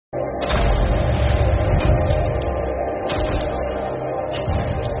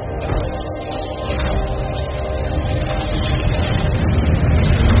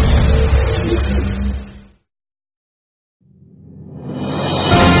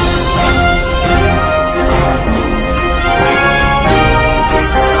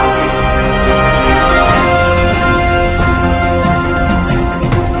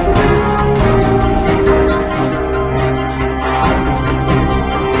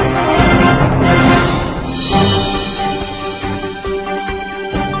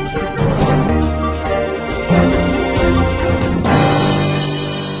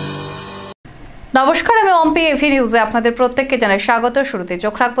TV নিউজে আপনাদের প্রত্যেককে জানাই স্বাগত। শুরুতে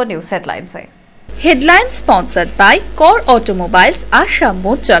চোখ রাখবো নিউজ হেডলাইন্সে। হেডলাইন স্পন্সর্ড বাই কর অটোমোবাইলস, আসাম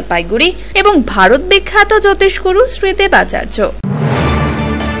মোড়, জলপাইগুড়ি এবং ভারত বিখ্যাত জ্যোতিষগুরু শ্রী দেবাচার্য।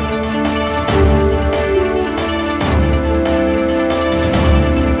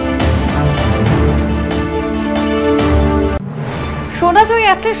 সোনাজয়ী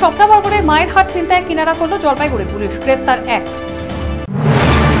অ্যাথলেট স্বপ্না বর্মনের মায়ের হাট ছিনতাইয়ের কিনারা করল জলপাইগুড়ি পুলিশ, গ্রেফতার এক।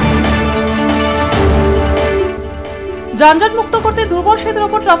 যানজট মুক্ত করতে দুর্বল সেতুর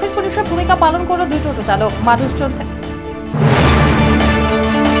উপর ট্রাফিক পুলিশের ভূমিকা পালন করল দুই টোটো চালক। মানুষজন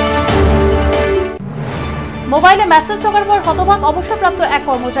মোবাইলে মেসেজ ঢোকার পর হতবাক অবসরপ্রাপ্ত এক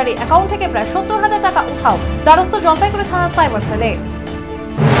কর্মচারী, অ্যাকাউন্ট থেকে প্রায় 70,000 টাকা উঠাও, দ্বারস্থ জলপাইগুড়ি থানা সাইবার সেলে।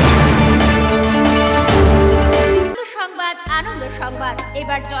 আনন্দ সংবাদ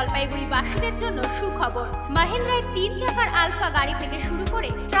এবার জলপাইগুড়িবাসীদের জন্য সুখবর। মাহিন্দ্রার 3 চাকার আলফা গাড়ি থেকে শুরু করে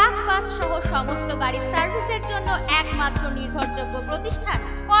ট্রাক, বাস সহ সমস্ত গাড়ির সার্ভিসের জন্য একমাত্র নির্ভরযোগ্য প্রতিষ্ঠান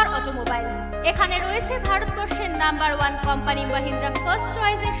কর অটোমোবাইলস। এখানে রয়েছে ভারতবর্ষের number 1 company Mahindra first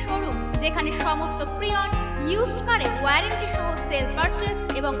চয়েসের showroom, যেখানে সমস্ত প্রিয়ন ইউজড কারের ওয়ারেন্টি সহ সেল পারচেজ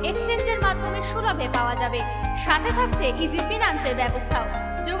এবং এক্সচেঞ্জের মাধ্যমে সুলভে পাওয়া যাবে। সাথে থাকছে ইজি ফিনান্সের ব্যবস্থাও।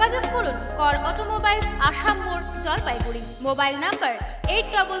 যোগাযোগ করুন কর অটোমোবাইলস, আসাম মোড়, জলপাইগুড়ি। Mobile number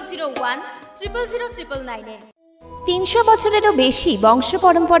 8001000999। 300 বছরেরও বেশি বংশ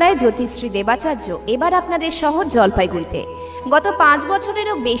পরম্পরায় জ্যোতিশ্রী দেবাচার্য এবার আপনাদের শহর জলপাইগুড়িতে। গত 5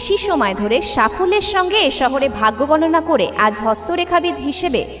 বছরেরও বেশি সময় ধরে সাফল্যের সঙ্গে এ শহরে ভাগ্য গণনা করে আজ হস্তরেখাবিদ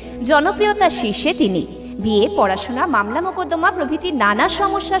হিসেবে জনপ্রিয়তার শীর্ষে তিনি। বিয়ে, পড়াশোনা, মামলা মোকদ্দমা প্রভৃতি নানা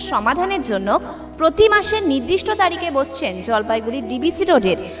সমস্যার সমাধানের জন্য প্রতি মাসের নির্দিষ্ট তারিখে বসছেন জলপাইগুড়ি ডিবিসি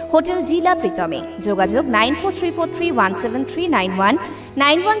রোডের হোটেল জিলা প্রীতমে। যোগাযোগ 9434317391,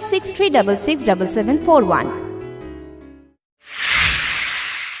 9163667741।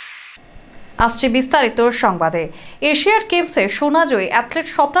 আসছে বিস্তারিত সংবাদে। এশিয়ার গেমসে সোনাজয়ী অ্যাথলেট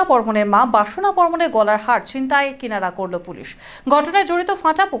স্বপ্না বর্মনের মা বাসনা বর্মনের গলার হার ছিনতাইয়ে কিনারা করল পুলিশ। ঘটনায় জড়িত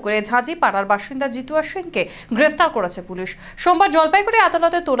ফাঁটাপুকুরে ঝাঁঝি পাড়ার বাসিন্দা জিতুয়া সিংকে গ্রেফতার করেছে পুলিশ। সোমবার জলপাইগুড়ি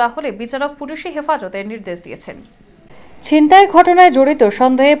আদালতে তোলা হলে বিচারক পুলিশি হেফাজতের নির্দেশ দিয়েছেন। ছিনতাই ঘটনায় জড়িত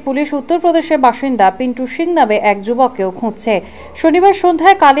সন্দেহে পুলিশ উত্তরপ্রদেশের বাসিন্দা পিন্টু সিং নামে এক যুবককেও খুঁজছে। শনিবার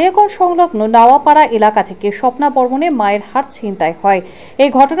সন্ধ্যায় কালিয়াগঞ্জ সংলগ্ন নাওয়াপাড়া এলাকা থেকে স্বপ্না বর্মনের মায়ের হাট ছিনতাই হয়। এই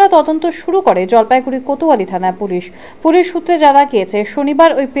ঘটনা তদন্ত শুরু করে জলপাইগুড়ি কোতোয়ালি থানার পুলিশ। পুলিশ সূত্রে জানা গিয়েছে, শনিবার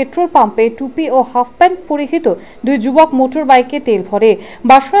ওই পেট্রোল পাম্পে টুপি ও হাফ প্যান্ট পরিহিত দুই যুবক মোটর বাইকে তেল ভরে।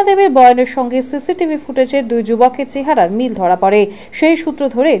 বাসনা দেবীর বয়ানের সঙ্গে সিসিটিভি ফুটেজে দুই যুবকের চেহারার মিল ধরা পড়ে। সেই সূত্র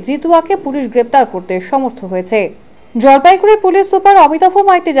ধরে জিতুয়াকে পুলিশ গ্রেপ্তার করতে সমর্থ হয়েছে। জলপাইগুড়ি পুলিশ সুপার অমিতাভ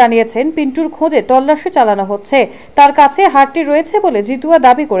মাইতি জানিয়েছেন, পিন্টুর খোঁজে তল্লাশি চালানো হচ্ছে। তার কাছে হারটি রয়েছে বলে জিতুয়া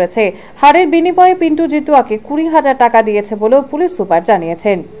দাবি করেছে। হারের বিনিময়ে পিন্টু জিতুয়াকে 20,000 টাকা দিয়েছে বলেও পুলিশ সুপার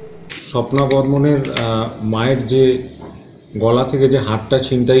জানিয়েছেন। স্বপ্না বর্মনের মায়ের যে গলা থেকে যে হারটা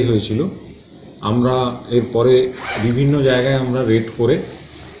ছিনতাই হয়েছিল, আমরা এরপরে বিভিন্ন জায়গায় আমরা রেড করে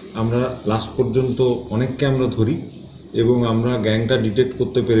আমরা লাস্ট পর্যন্ত অনেককে আমরা ধরি এবং আমরা গ্যাংটা ডিটেক্ট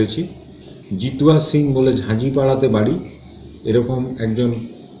করতে পেরেছি। জিতুয়া সিং বলে ঝাঁঝিপাড়াতে বাড়ি, এরকম একজন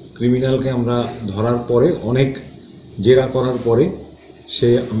ক্রিমিনালকে আমরা ধরার পরে অনেক জেরা করার পরে সে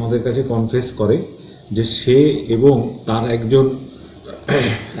আমাদের কাছে কনফেস করে যে সে এবং তার একজন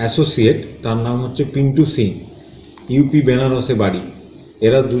অ্যাসোসিয়েট, তার নাম হচ্ছে পিন্টু সিং, ইউপি বেনারসে বাড়ি,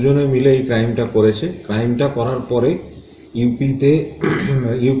 এরা দুজনে মিলে এই ক্রাইমটা করেছে। ক্রাইমটা করার পরে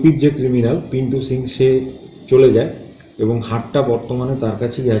ইউপির যে ক্রিমিনাল পিন্টু সিং সে চলে যায় এবং হাটটা বর্তমানে তার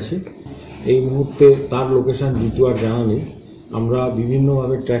কাছেই আছে। এই মুহূর্তে তার লোকেশন জিতুয়ার জানা নেই। আমরা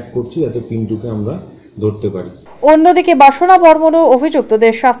বিভিন্নভাবে ট্র্যাক করছি যাতে পিন্টুকে আমরা ধরতে পারি। অন্যদিকে বাসনা বর্মনও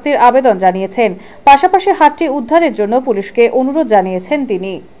অভিযুক্তদের শাস্তির আবেদন জানিয়েছেন। পাশাপাশি হাটটি উদ্ধারের জন্য পুলিশকে অনুরোধ জানিয়েছেন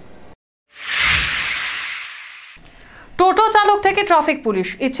তিনি। টোটো চালক থেকে ট্রাফিক পুলিশ,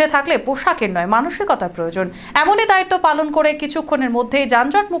 ইচ্ছে থাকলে পোশাকের নয় মানসিকতার প্রয়োজন। এমনই দায়িত্ব পালন করে কিছুক্ষণের মধ্যেই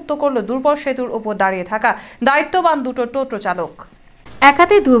যানজট মুক্ত করল দুর্বল সেতুর উপর দাঁড়িয়ে থাকা দায়িত্ববান দুটো টোটো চালক।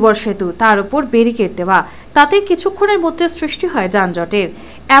 একাতে দুর্বল সেতু, তার উপর ব্যারিকেড দেওয়া, তাতে কিছুক্ষণের মধ্যে সৃষ্টি হয় যানজটের।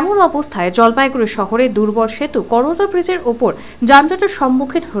 এমন অবস্থায় জলপাইগুড়ি শহরে দুর্বল সেতু করোনা ব্রিজের ওপর যানজটের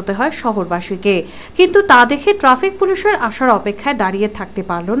সম্মুখীন হতে হয় শহরবাসীকে। কিন্তু তা দেখে ট্রাফিক পুলিশের আসার অপেক্ষায় দাঁড়িয়ে থাকতে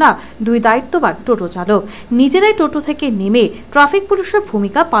পারল না দুই দায়িত্ববান টোটো চালক। নিজেরাই টোটো থেকে নেমে ট্রাফিক পুলিশের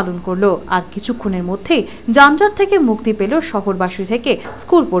ভূমিকা পালন করলো। আর কিছুক্ষণের মধ্যেই যানজট থেকে মুক্তি পেল শহরবাসী থেকে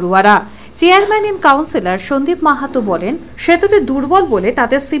স্কুল পড়ুয়ারা। Chairman in councillor Sandeep Mahato বলেন, সেতুটি দুর্বল বলে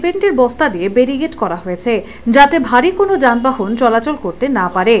তাতে সিমেন্টের বস্তা দিয়ে ব্যারিকেড করা হয়েছে, যাতে ভারী কোনো যানবাহন চলাচল করতে না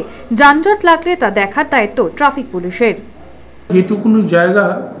পারে। যানজট লাগলে তা দেখার দায়িত্ব ট্রাফিক পুলিশের। যেটুকুনি জায়গা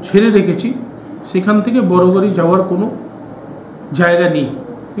ছেড়ে রেখেছি সেখান থেকে বড় গাড়ি যাওয়ার কোনো জায়গা নেই,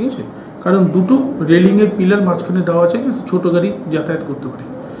 ঠিক আছে। কারণ দুটো রেলিংয়ের পিলার মাঝখানে দেওয়া আছে যাতে ছোটো গাড়ি যাতায়াত করতে পারে।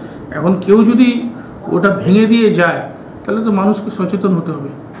 এখন কেউ যদি ওটা ভেঙে দিয়ে যায় তাহলে তো মানুষকে সচেতন হতে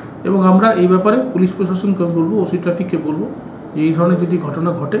হবে, এবং আমরা এই ব্যাপারে পুলিশ প্রশাসনকে বলবো, ওসি ট্রাফিককে বলবো যে এই ধরনের যদি ঘটনা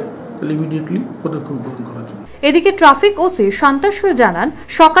ঘটে তাহলে ইমিডিয়েটলি পদক্ষেপ গ্রহণ করার জন্য। এদিকে ট্রাফিক ওসি শান্তাশুল জানান,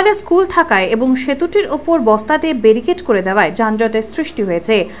 সকালে স্কুল থাকায় এবং সেতুটির ওপর বস্তা দিয়ে ব্যারিকেড করে দেওয়ায় যানজটের সৃষ্টি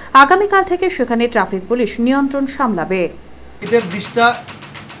হয়েছে। আগামীকাল থেকে সেখানে ট্রাফিক পুলিশ নিয়ন্ত্রণ সামলাবে। এটার দিকটা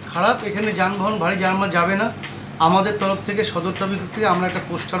খারাপ, এখানে যানবাহন ভারী যানবাহন যাবে না। আমাদের তরফ থেকে সদর ট্রাফিক থেকে আমরা একটা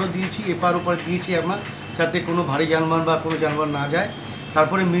পোস্টারও দিয়েছি, এপার ওপার দিয়েছি আমরা, যাতে কোনো ভারী যানবাহন বা কোনো যানবাহন না যায়।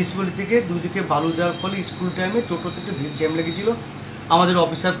 তারপরে মিউনিসিপ্যালিটি থেকে দুদিকে বালু দেওয়ার ফলে স্কুল টাইমে টোটো থেকে ভিড় জ্যাম লেগেছিল, আমাদের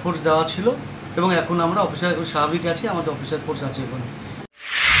অফিসার ফোর্স দেওয়া ছিল, এবং এখন আমরা অফিসার স্বাভাবিক আছি, আমাদের অফিসার ফোর্স আছে এখন।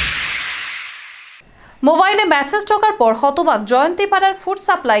 মোবাইলে মেসেজ ঢোকার পর হতবাক জয়ন্তীপাড়ার ফুড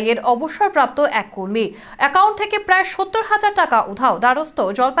সাপ্লাইয়ের অবসরপ্রাপ্ত এক কর্মী। অ্যাকাউন্ট থেকে প্রায় 70,000 টাকা উধাও, দ্বারস্থ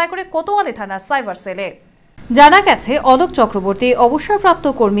জলপাইগুড়ি কোতোয়ালি থানার সাইবার সেলে। জানা গেছে, অলোক চক্রবর্তী অবসরপ্রাপ্ত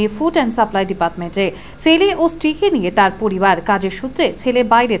কর্মী, ফুড অ্যান্ড সাপ্লাই ডিপার্টমেন্টে। ছেলে ও স্ত্রীকে নিয়ে তার পরিবার, কাজের সূত্রে ছেলে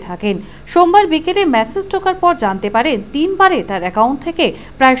বাইরে থাকেন। সোমবার বিকেলে মেসেজ ঢোকার পর জানতে পারেন 3 বারে তার অ্যাকাউন্ট থেকে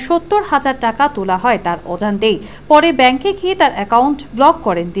প্রায় 70,000 টাকা তোলা হয় তার অজান্তেই। পরে ব্যাংকে গিয়ে তার অ্যাকাউন্ট ব্লক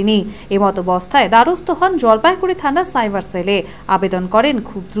করেন তিনি। এমতাবস্থায় দ্বারস্থ হন জলপাইগুড়ি থানার সাইবার সেলে। আবেদন করেন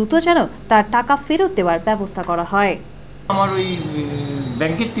খুব দ্রুত যেন তার টাকা ফেরত দেওয়ার ব্যবস্থা করা হয়। আমার ওই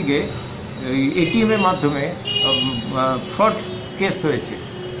ব্যাংকের থেকে এটিএম এর মাধ্যমে ফ্রড কেস হয়েছে,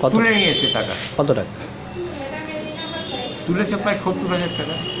 তুলে নিয়েছে টাকা। কত টাকা তুলেছে? প্রায় 70,000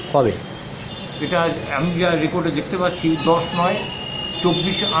 টাকা। কবে? এটা আমি যা রেকর্ডে দেখতে পাচ্ছি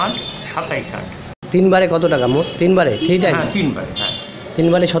 10/9/24/8/27/8। 3 বারে কত টাকা মোট? 3 বারে? 3 টাইমস? হ্যাঁ, 3 বারে। হ্যাঁ, 3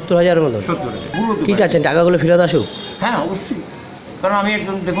 বারে 70,000-এর মতো। 70,000। কি চাচ্ছেন, টাকাগুলো ফেরত আসুক? হ্যাঁ, অবশ্যই, কারণ আমি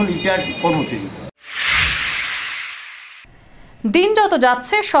একজন দেখুন রিটায়ার্ড কর্মচারী। দিন যত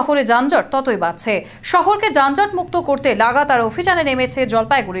যাচ্ছে শহরে যানজট ততই বাড়ছে। শহরকে যানজট মুক্ত করতে লাগাতার অভিযানে নেমেছে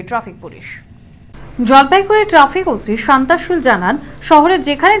Jalpaiguri traffic police. Jalpaiguri traffic OC শান্তাশুল জানান, শহরে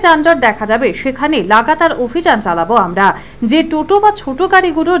যেখানে যানজট দেখা যাবে সেখানে লাগাতার অভিযান চালাবো আমরা। যে টোটো বা ছোট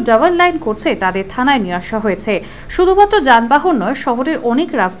গাড়িগুলো ডাবল লাইন করছে তাদের থানায় নিয়ে আসা হয়েছে। শুধুমাত্র যানবাহন নয়, শহরের অনেক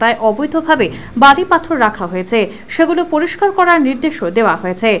রাস্তায় অবৈধভাবে বালি পাথর রাখা হয়েছে, সেগুলো পরিষ্কার করার নির্দেশও দেওয়া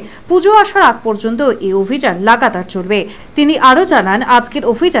হয়েছে। পুজো আসার আগ পর্যন্ত এই অভিযান লাগাতার চলবে। তিনি আরও জানান, আজকের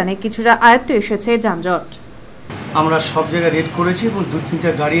অভিযানে কিছুটা আয়ত্তে এসেছে যানজট। আমরা সব জায়গায় রেড করেছি এবং 2-3টা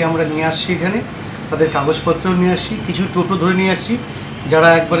গাড়ি আমরা নিয়ে আসছি, এখানে তাদের কাগজপত্রও নিয়ে আসছি, কিছু টোটো ধরে নিয়ে আসছি যারা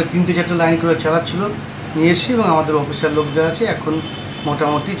একবারে 3-4টা লাইন করে চালাচ্ছিল, নিয়ে এসছি, এবং আমাদের অফিসার লোকদের আছে। এখন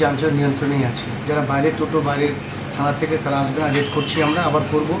মোটামুটি যানজট নিয়ন্ত্রণেই আছে। যারা বাইরে টোটো, বাইরের থানা থেকে তারা আসবে না, রেড করছি আমরা, আবার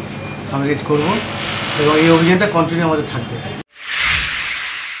করবো, আমরা রেড করবো, এবং এই অভিযানটা কন্টিনিউ আমাদের থাকবে।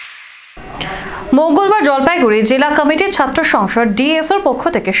 মঙ্গলবার জলপাইগুড়ি জেলা কমিটির ছাত্র সংসদ ডিএসওর পক্ষ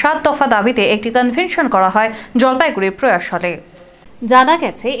থেকে 7 দফা দাবিতে একটি কনভেনশন করা হয় জলপাইগুড়ির প্রয়াস হলে। জানা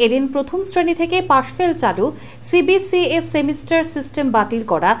গেছে, এদিন প্রথম শ্রেণী থেকে পাশফেল চালু, সিবিসিএস সেমিস্টার সিস্টেম বাতিল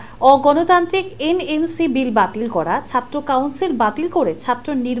করা, অগণতান্ত্রিক এনএমসি বিল বাতিল করা, ছাত্র কাউন্সিল বাতিল করে ছাত্র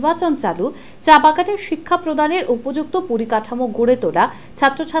নির্বাচন চালু, চা বাগানের শিক্ষা প্রদানের উপযুক্ত পরিকাঠামো গড়ে তোলা,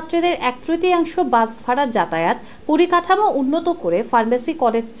 ছাত্রছাত্রীদের 1/3 বাস ভাড়া যাতায়াত, পরিকাঠামো উন্নত করে ফার্মেসি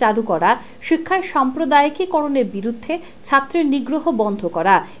কলেজ চালু করা, শিক্ষায় সাম্প্রদায়িকীকরণের বিরুদ্ধে ছাত্রের নিগ্রহ বন্ধ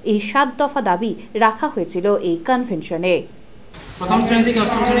করা, এই 7 দফা দাবি রাখা হয়েছিল এই কনভেনশনে। প্রথম শ্রেণী থেকে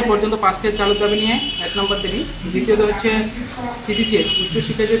অষ্টম শ্রেণী পর্যন্ত পাসফেল চালুর দাবি নিয়ে 1 নম্বর দাবি। দ্বিতীয়ত হচ্ছে সিবিসিএস,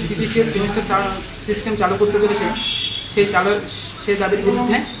 উচ্চশিক্ষায় যে সিবিসিএস সেমিস্টার সিস্টেম চালু করতে চলেছে সেই দাবির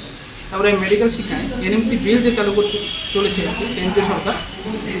বিরুদ্ধে। তারপরে মেডিকেল শিক্ষায় এনএমসি বিল যে চালু করতে চলেছে কেন্দ্রীয় সরকার,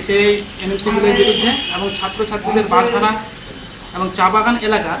 সেই এনএমসি বিলের বিরুদ্ধে, এবং ছাত্রছাত্রীদের বাস ভাড়া এবং চা বাগান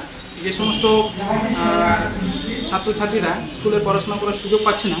এলাকার যে সমস্ত ছাত্রছাত্রীরা স্কুলে পড়াশোনা করার সুযোগ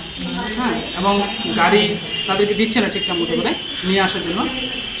পাচ্ছে না, হ্যাঁ, এবং গাড়ি তাদেরকে দিচ্ছে না ঠিকঠাক মতো করে নিয়ে আসার জন্য,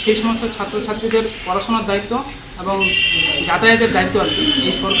 সেই সমস্ত ছাত্রছাত্রীদের পড়াশোনার দায়িত্ব এবং যাতায়াতের দায়িত্ব আর কি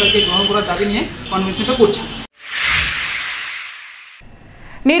এই সরকারকে গ্রহণ করার দাবি নিয়ে কনভেনশনটা করছে।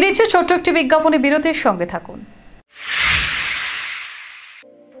 নিয়ে নিচ্ছে ছোট্ট একটি বিজ্ঞাপনে, বিরতির সঙ্গে থাকুন।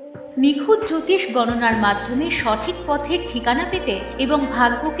 নিখুঁত জ্যোতিষ গণনার মাধ্যমে সঠিক পথের ঠিকানা পেতে এবং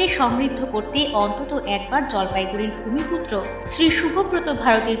ভাগ্যকে সমৃদ্ধ করতে অন্তত একবার জলপাইগুড়ির ভূমিপুত্র শ্রী শুভব্রত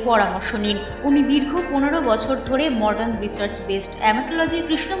ভারতীর পরামর্শ নিন। উনি দীর্ঘ 15 বছর ধরে মডার্ন রিসার্চ বেসড অ্যামাটোলজি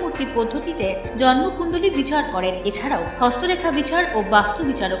কৃষ্ণমূর্তি পদ্ধতিতে জন্মকুণ্ডলী বিচার করেন। এছাড়াও হস্তরেখা বিচার ও বাস্তু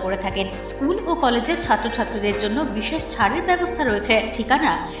বিচারও করে থাকেন। স্কুল ও কলেজের ছাত্রছাত্রীদের জন্য বিশেষ ছাড়ের ব্যবস্থা রয়েছে।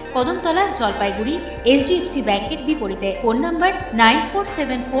 ঠিকানা কদমতলা, জলপাইগুড়ি, HDFC ব্যাংকের বিপরীতে। Phone number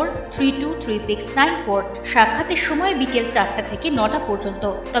 9474323694। সাক্ষাতের সময় বিকেল 4টা থেকে 9টা পর্যন্ত,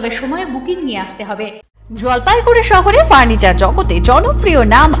 তবে সময়ে বুকিং নিয়ে আসতে হবে। জলপাইগুড়ি শহরে ফার্নিচার জগতে জনপ্রিয়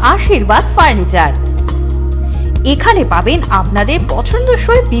নাম আশীর্বাদ ফার্নিচার। এখানে পাবেন আপনাদের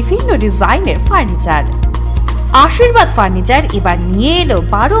পছন্দসই বিভিন্ন ডিজাইনের ফার্নিচার। আশীর্বাদ ফার্নিচার এবার নিয়ে এলো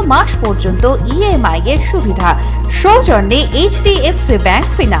 12 মাস পর্যন্ত ইএমআই এর সুবিধা, সৌজন্যে এইচডিএফসি ব্যাংক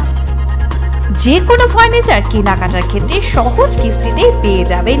ফিনান্স। যে কোনো ফার্নিচার কেনাকাটার ক্ষেত্রে সহজ কিস্তিতে পেয়ে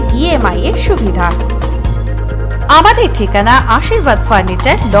যাবেন ইএমআই এর সুবিধা। আমাদের ঠিকানা আশীর্বাদ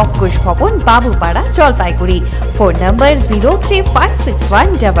ফার্নিচার, লক্ষোষ ভবন, বাবুপাড়া, জলপাইগুড়ি। ফোন নম্বর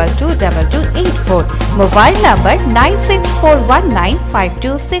 0356122284, মোবাইল নম্বর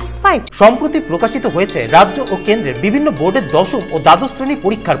 9641952655। সম্প্রতি প্রকাশিত হয়েছে রাজ্য ও কেন্দ্রের বিভিন্ন বোর্ডের 10ম ও দ্বাদশ শ্রেণী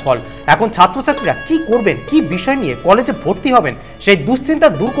পরীক্ষার ফল। এখন ছাত্রছাত্রীরা কি করবেন, কি বিষয় নিয়ে কলেজে ভর্তি হবেন, সেই দুশ্চিন্তা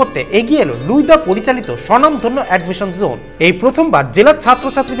দূর করতে এগিয়ে এলো লুইদা পরিচালিত স্বনামধন্য অ্যাডমিশন জোন। এই প্রথমবার জেলার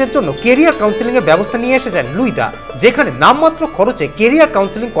ছাত্রছাত্রীদের জন্য কেরিয়ার কাউন্সেলিং এর ব্যবস্থা নিয়ে এসেছেন লুইদা, যেখানে নামমাত্র খরচে কেরিয়ার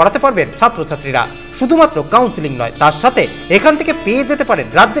কাউন্সেলিং করাতে পারবেন ছাত্রছাত্রীরা। শুধুমাত্র কাউন্সেলিং নয়, তার সাথে এখান থেকে পেয়ে যেতে পারেন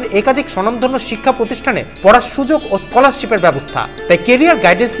রাজ্যের একাধিক স্বনামধন্য শিক্ষা প্রতিষ্ঠানে পড়ার সুযোগ ও স্কলারশিপের ব্যবস্থা। তাই কেরিয়ার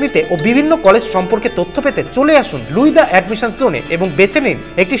গাইডেন্স নিতে ও বিভিন্ন কলেজ সম্পর্কে তথ্য পেতে চলে আসুন লুইদা অ্যাডমিশন জোনে এবং বেছে নিন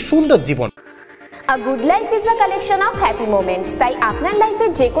একটি সুন্দর জীবন। A good life is a collection of happy moments. তাই আপনার লাইফে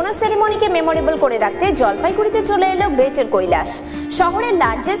যে কোনো সেরিমনিকে মেমোরেবল করে রাখতে জলপাইগুড়িতে চলে এলো গ্রেটার কৈলাস। শহরের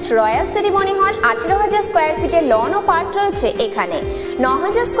লার্জেস্ট রয়্যাল সেরিমনি হল, 18,000 স্কোয়ার ফিটের লন ও পার্ক রয়েছে এখানে।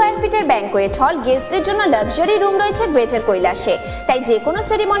 9,000 স্কোয়ার ফিটের ব্যাংকোয়েট হল, গেস্টদের জন্য লাক্সারি রুম রয়েছে গ্রেটার কৈলাসে। তাই যে কোনো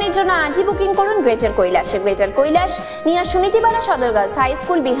সেরিমনির জন্য আজই বুকিং করুন greater কৈলাসে। Greater Kailash near Sunitibala সদর girls high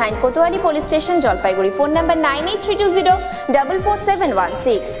school, behind Kotwali police station, Jalpaiguri. Phone number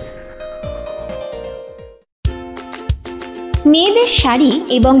 9832044716। মেয়েদের শাড়ি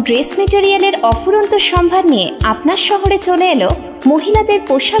এবং ড্রেস মেটেরিয়ালের অফুরন্ত সম্ভার নিয়ে আপনার শহরে চলে এলো মহিলাদের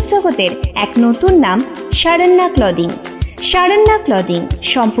পোশাক জগতের এক নতুন নাম, শারণ্যা ক্লদিং। শারণ্যা ক্লদিং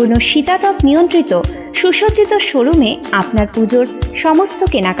সম্পূর্ণ শীতাতপ নিয়ন্ত্রিত সুসজ্জিত শোরুমে আপনার পুজোর সমস্ত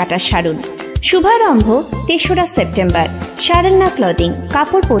কেনাকাটা সারুন। শুভারম্ভ 3রা সেপ্টেম্বর। শারণ্যা ক্লদিং,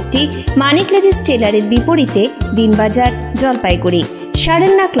 কাপড়পট্টি, মানিক লেডিস টেলারের বিপরীতে, দিনবাজার, জলপাইগুড়ি।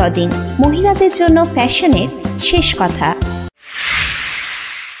 শারণ্যা ক্লদিং, মহিলাদের জন্য ফ্যাশনের শেষ কথা।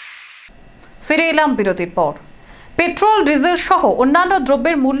 ফিরে এলাম বিরতির পর। পেট্রোল, ডিজেল সহ অন্যান্য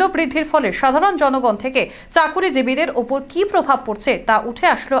দ্রব্যের মূল্য বৃদ্ধির ফলে সাধারণ জনগণ থেকে চাকুরিজীবীদের ওপর কি প্রভাব পড়ছে তা উঠে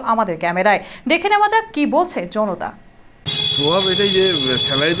আসলো আমাদের ক্যামেরায়। দেখে নেওয়া যাক কি বলছে জনতা। প্রভাব এটাই যে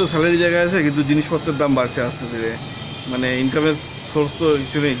স্যালারি তো স্যালারি জায়গায় আছে, কিন্তু জিনিসপত্রের দাম বাড়ছে আস্তে ধীরে। মানে ইনকামের সোর্স তো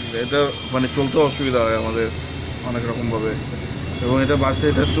কিছু নেই, এটা মানে চলতে অসুবিধা হয় আমাদের অনেক রকমভাবে, এবং এটা বাড়ছে।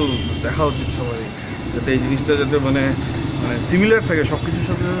 এটা একটু দেখা উচিত সবাই, যাতে এই জিনিসটা যাতে মানে সিমিলার থাকে, সব কিছুর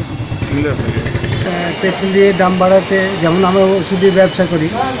সাথে সিমিলার থাকে। পেট্রোলের দাম বাড়াতে, যেমন আমরা ওষুধের ব্যবসা করি,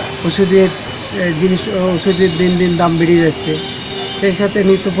 ওষুধের ওষুধের দিন দিন দাম বেড়ে যাচ্ছে, সেই সাথে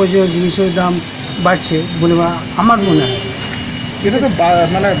নিত্য প্রয়োজনীয় জিনিসের দাম বাড়ছে বলে আমার মনে হয়। এটা তো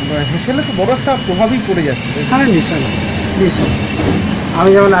মানে হেসেলে তো বড় একটা প্রভাবই পড়ে যাচ্ছে। হ্যাঁ, নিশ্চয় নিশ্চয়। আমি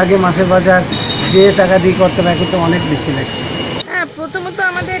যেমন আগে মাসের বাজার যে টাকা দিয়ে করতাম, এখন তো অনেক বেশি লাগছে। হ্যাঁ, প্রথমত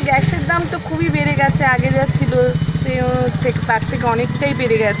আমাদের গ্যাসের দাম তো খুবই বেড়ে গেছে, আগে যা ছিল সে থেকে তার থেকে অনেকটাই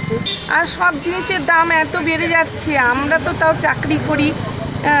বেড়ে গেছে। আর সব জিনিসের দাম এত বেড়ে যাচ্ছে, আমরা তো তাও চাকরি করি,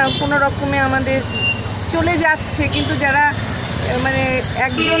 কোনো রকমে আমাদের চলে যাচ্ছে, কিন্তু যারা মানে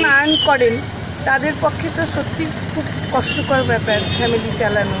একজন আর্ন করেন তাদের পক্ষে তো সত্যি খুব কষ্টকর ব্যাপার ফ্যামিলি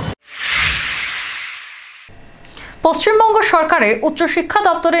চালানো। পশ্চিমবঙ্গ সরকারের উচ্চশিক্ষা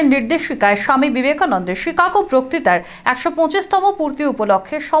দপ্তরের নির্দেশিকায় স্বামী বিবেকানন্দের শিকাগো বক্তৃতার 125তম পূর্তি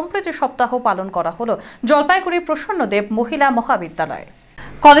উপলক্ষে সম্প্রীতি সপ্তাহ পালন করা হলো জলপাইগুড়ি প্রসন্নদেব মহিলা মহাবিদ্যালয়ে।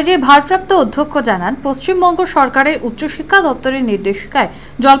 কলেজের ভারপ্রাপ্ত অধ্যক্ষ জানান, পশ্চিমবঙ্গ সরকারের উচ্চশিক্ষা দপ্তরের নির্দেশিকায়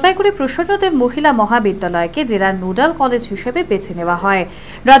জলপাইগুড়ি প্রসন্নদেব মহিলা মহাবিদ্যালয়কে জেলার নোডাল কলেজ হিসেবে বেছে নেওয়া হয়।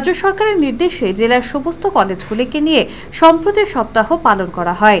 রাজ্য সরকারের নির্দেশে জেলার সমস্ত কলেজগুলিকে নিয়ে সম্প্রীতি সপ্তাহ পালন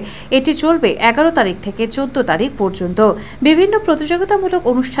করা হয়। এটি চলবে 11 তারিখ থেকে 14 তারিখ পর্যন্ত। বিভিন্ন প্রতিযোগিতামূলক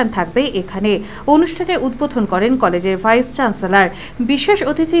অনুষ্ঠান থাকবে এখানে। অনুষ্ঠানে উদ্বোধন করেন কলেজের ভাইস চ্যান্সেলর। বিশেষ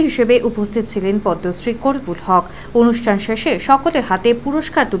অতিথি হিসেবে উপস্থিত ছিলেন পদ্মশ্রী করিবুল হক। অনুষ্ঠান শেষে সকলের হাতে পুরস্কার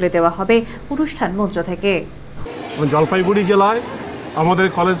তুলে দেওয়া হবে অনুষ্ঠান মঞ্চ থেকে। জলপাইগুড়ি জেলায় আমাদের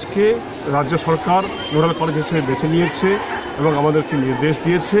কলেজকে রাজ্য সরকার নোডাল কলেজ হিসেবে বেছে নিয়েছে এবং আমাদেরকে নির্দেশ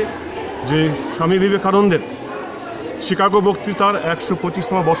দিয়েছে যে স্বামী বিবেকানন্দের শিকাগো বক্তৃতার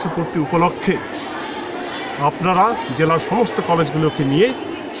 125তম বর্ষপূর্তি উপলক্ষে আপনারা জেলার সমস্ত কলেজগুলোকে নিয়ে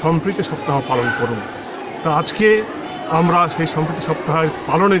সম্প্রীতি সপ্তাহ পালন করুন। তা আজকে আমরা সেই সম্প্রীতি সপ্তাহের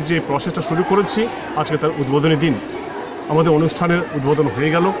পালনের যে প্রসেসটা শুরু করেছি, আজকে তার উদ্বোধনী দিন। আমাদের অনুষ্ঠানের উদ্বোধন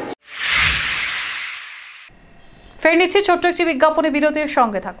হয়ে গেল। ফের নিচ্ছি ছোট্ট একটি বিজ্ঞাপনে, বিরতির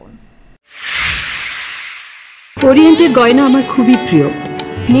সঙ্গে থাকুন। ওরিয়েন্টের গয়না আমার খুবই প্রিয়।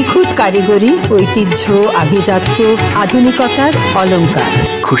 নিখুঁত কারিগরি, ঐতিহ্য, আভিজাত্য, আধুনিকতার অলংকার।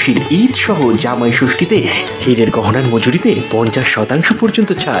 খুশির ঈদ সহ জামাই ষষ্ঠীতে হীরের গহনার মজুরিতে 50% পর্যন্ত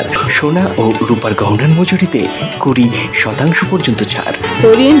ছাড়, সোনা ও রূপার গহনার মজুরিতে 20% পর্যন্ত ছাড়।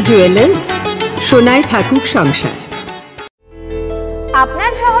 ওরিয়েন্ট জুয়েলার্স, সোনায় থাকুক সংসার।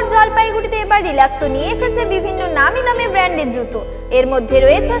 আপনার শহর জলপাইগুড়িতে এবার রিল্যাক্সো নিয়ে এসেছে বিভিন্ন নামি দামি ব্র্যান্ডের জুতো। এর মধ্যে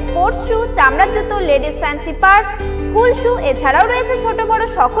রয়েছে স্পোর্টস শু, চামড়ার জুতো, লেডিস ফ্যান্সি পার্স, স্কুল শু, এছাড়াও রয়েছে ছোট বড়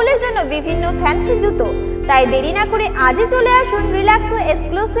সকলের জন্য বিভিন্ন ফ্যান্সি জুতো। তাই দেরি না করে আজই চলে আসুন রিল্যাক্সো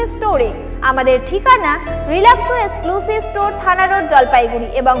এক্সক্লুসিভ স্টোরে। আমাদের ঠিকানা রিল্যাক্সো এক্সক্লুসিভ স্টোর, থানা রোড জলপাইগুড়ি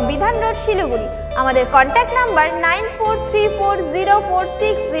এবং বিধান রোড শিলিগুড়ি। আমাদের কন্ট্যাক্ট নাম্বার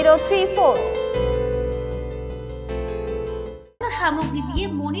 9434046034। সামগ্রী দিয়ে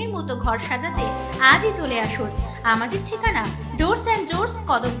মনের মতো ঘর সাজাতে আজই চলে আসুন। আমাদের ঠিকানা ডোরস অ্যান্ড ডোরস,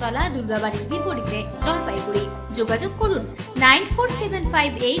 কদমতলা, দুর্গাবাড়ির বিপরীতে, জলপাইগুড়ি। যোগাযোগ করুন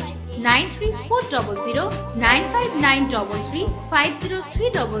 9478933400,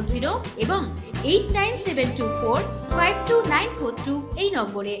 9593350300 এবং 8972452942 এই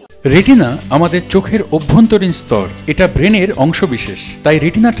নম্বরে। রেটিনা আমাদের চোখের অভ্যন্তরীণ স্তর, এটা ব্রেনের অংশবিশেষ। তাই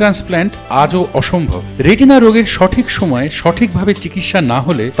রেটিনা ট্রান্সপ্ল্যান্ট আজও অসম্ভব। রেটিনা রোগের সঠিক সময়ে সঠিকভাবে চিকিৎসা না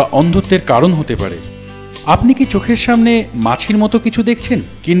হলে তা অন্ধত্বের কারণ হতে পারে। আপনি কি চোখের সামনে মাছির মতো কিছু দেখছেন,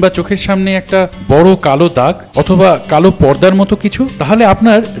 কিংবা চোখের সামনে একটা বড় কালো দাগ অথবা কালো পর্দার মতো কিছু? তাহলে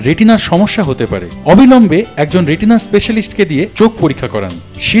আপনার রেটিনার সমস্যা হতে পারে। অবিলম্বে একজন রেটিনা স্পেশালিস্টকে দিয়ে চোখ পরীক্ষা করান।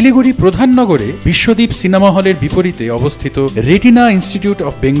 শিলিগুড়ি প্রধান নগরে বিশ্বদ্বীপ সিনেমা হলের বিপরীতে অবস্থিত রেটিনা ইনস্টিটিউট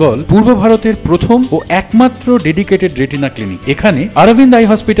অফ বেঙ্গল পূর্ব ভারতের প্রথম ও একমাত্র ডেডিকেটেড রেটিনা ক্লিনিক। এখানে অরবিন্দ আই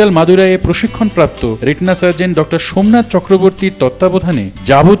হসপিটাল মাদুরাইয়ে প্রশিক্ষণপ্রাপ্ত রেটিনা সার্জন ডক্টর সোমনাথ চক্রবর্তীর তত্ত্বাবধানে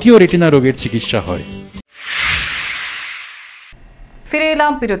যাবতীয় রেটিনা রোগের চিকিৎসা হয়। ফিরে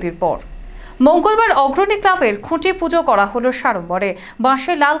এলাম বিরতির পর। মঙ্গলবার অগ্রণী ক্লাবের খুঁটি পুজো করা হলো সাড়ম্বরে।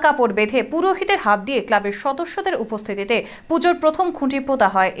 বাঁশে লাল কাপড় বেঁধে পুরোহিতের হাত দিয়ে ক্লাবের সদস্যদের উপস্থিতিতে পুজোর প্রথম খুঁটি পোঁতা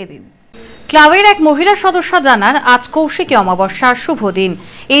হয় এদিন। ক্লাবের এক মহিলা সদস্য জানান, আজ কৌশিকী অমাবস্যার শুভ দিন।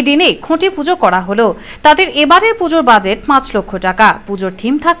 এই দিনে খুঁটি পুজো করা হলো। তাদের এবারের পুজোর বাজেট 5 লক্ষ টাকা। পুজোর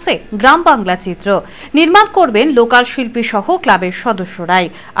থিম থাকছে গ্রাম বাংলা চিত্র। নির্মাণ করবেন লোকাল শিল্পী সহ ক্লাবের সদস্যরাই।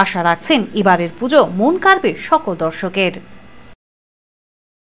 আশা রাখছেন এবারের পুজো মন কাড়বে সকল দর্শকের।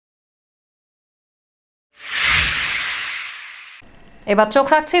 এবার চোখ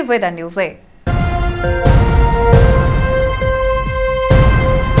রাখছে ওয়েদার নিউজে।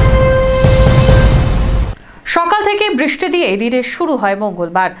 সকাল থেকে বৃষ্টি দিয়ে দিনের শুরু হয়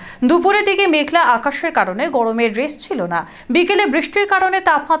মঙ্গলবার। দুপুরের দিকে মেঘলা আকাশের কারণে গরমের রেশ ছিল না। বিকেলে বৃষ্টির কারণে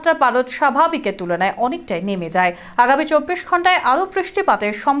তাপমাত্রার পারদ স্বাভাবিকের তুলনায় অনেকটাই নেমে যায়। আগামী 24 ঘন্টায় আরও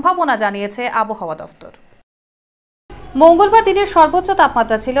বৃষ্টিপাতের সম্ভাবনা জানিয়েছে আবহাওয়া দফতর। মঙ্গলবার দিনের সর্বোচ্চ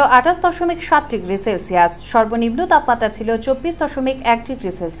তাপমাত্রা ছিল 28.7 ডিগ্রি সেলসিয়াস, সর্বনিম্ন তাপমাত্রা ছিল 24.1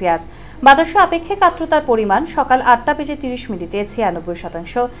 ডিগ্রি সেলসিয়াস। বাতাসে আপেক্ষিক আর্দ্রতার পরিমাণ সকাল 8টা বেজে 30 মিনিটে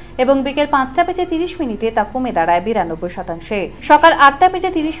 96% এবং বিকেল 5টা বেজে 30 মিনিটে তা কমে দাঁড়ায় 92%। সকাল 8টা বেজে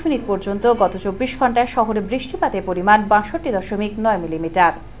 30 মিনিট পর্যন্ত গত 24 ঘন্টায় শহরে বৃষ্টিপাতের পরিমাণ 62.9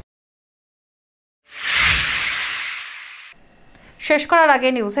 মিলিমিটার। শেষ করার আগে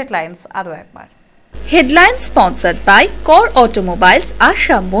নিউজ হেডলাইন্স আরও একবার। হেডলাইন স্পন্সর্ড বাই কর অটোমোবাইলস,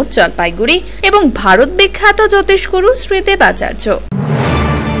 আসাম মোড়, জলপাইগুড়ি এবং ভারত বিখ্যাত জ্যোতিষগুরু শ্রী দেবাচার্য।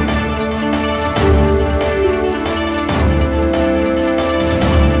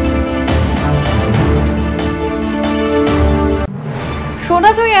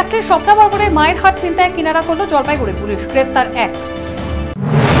 সোনাজয়ী অ্যাথলেট স্বপ্না বর্মনের মায়ের হাত ছিনতাইয়ের কিনারা করল জলপাইগুড়ি পুলিশ। গ্রেফতার 1।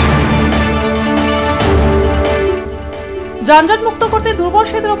 যানজট মুক্ত করতে দুর্বল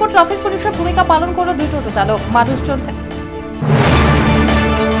সেতুর ওপর ট্রাফিক পুলিশের ভূমিকা পালন করল 2 টোটো চালক। মানুষজন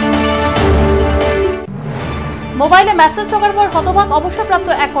মোবাইলে মেসেজ ঢোকার পর হতবাক অবসরপ্রাপ্ত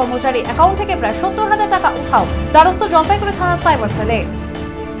এক কর্মচারী। অ্যাকাউন্ট থেকে প্রায় 70,000 টাকা উঠাও। দ্বারস্থ জলপাইগুড়ি থানার সাইবার সেলে।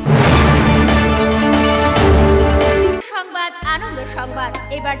 সংবাদ, আনন্দ সংবাদ।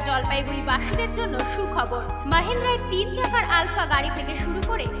 এবার জলপাইগুড়ি বাসীদের জন্য সুখবর। মাহিন্দ্রায় 3 চাকার আলফা গাড়ি থেকে শুরু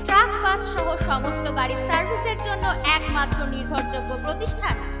করে ট্রাক, বাস সহ সমস্ত গাড়ির সার্ভিসের জন্য একমাত্র নির্ভরযোগ্য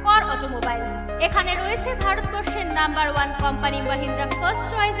প্রতিষ্ঠান কর অটোমোবাইলস। এখানে রয়েছে ভারতবর্ষের number 1 company Mahindra first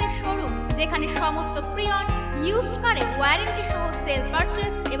চয়েসের showroom, যেখানে সমস্ত প্রিয়ন ইউজড কারের ওয়ারেন্টি সহ সেল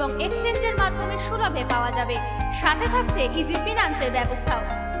পারচেজ এবং এক্সচেঞ্জের মাধ্যমে সুলভে পাওয়া যাবে। সাথে থাকছে ইজি ফিনান্সের ব্যবস্থাও।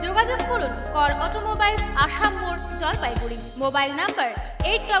 যোগাযোগ করুন কর অটোমোবাইলস, আসাম মোড়, জলপাইগুড়ি। Mobile number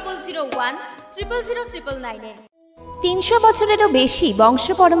 8001000999। 300 বছরেরও বেশি বংশ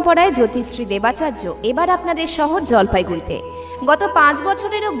পরম্পরায় জ্যোতিশ্রী দেবাচার্য এবার আপনাদের শহর জলপাইগুড়িতে। গত 5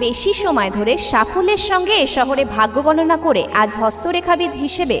 বছরেরও বেশি সময় ধরে সাফল্যের সঙ্গে এ শহরে ভাগ্য গণনা করে আজ হস্তরেখাবিদ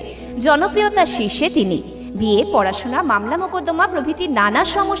হিসেবে জনপ্রিয়তার শীর্ষে তিনি। বিয়ে, পড়াশোনা, মামলা মোকদ্দমা প্রভৃতি নানা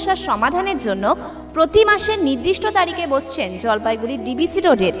সমস্যার সমাধানের জন্য প্রতি মাসের নির্দিষ্ট তারিখে বসছেন জলপাইগুড়ি ডিবিসি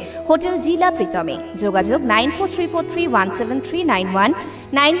রোডের হোটেল জিলা প্রীতমে। যোগাযোগ 9434317391,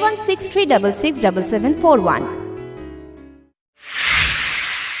 9163667741।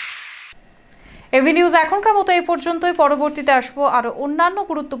 এভি নিউজ এখনকার মতো এই পর্যন্তই। পরবর্তীতে আসবো আরো অন্যান্য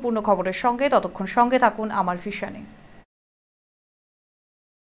গুরুত্বপূর্ণ খবরের সঙ্গে। ততক্ষণ সঙ্গে থাকুন আমার ভিশনে।